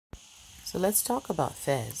So let's talk about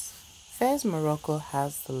Fez. Fez, Morocco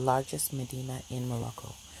has the largest Medina in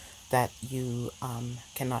Morocco that you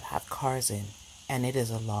cannot have cars in, and it is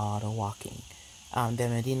a lot of walking. There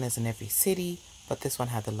are Medinas in every city, but this one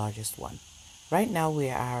had the largest one. Right now we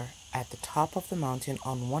are at the top of the mountain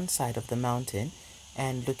on one side of the mountain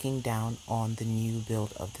and looking down on the new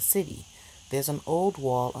build of the city. There's an old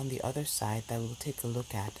wall on the other side that we'll take a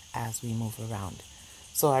look at as we move around.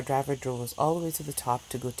 So our driver drove us all the way to the top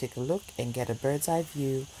to go take a look and get a bird's eye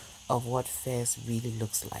view of what Fez really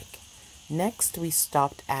looks like. Next, we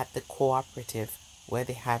stopped at the cooperative where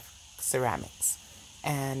they have ceramics,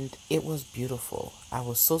 and it was beautiful. I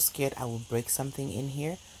was so scared I would break something in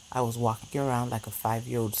here. I was walking around like a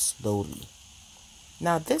 5-year-old slowly.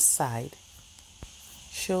 Now this side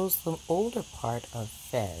shows the older part of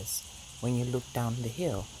Fez when you look down the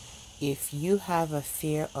hill. If you have a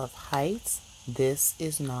fear of heights, this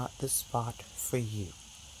is not the spot for you.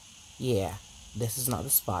 Yeah, this is not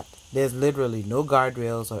the spot. There's literally no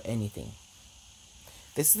guardrails or anything.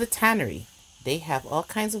 This is the tannery. They have all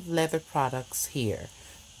kinds of leather products here.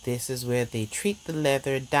 This is where they treat the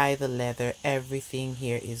leather, dye the leather. Everything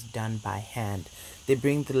here is done by hand. They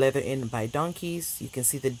bring the leather in by donkeys. You can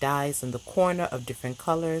see the dyes in the corner of different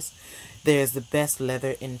colors. There's the best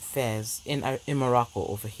leather in Fez, in Morocco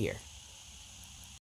over here.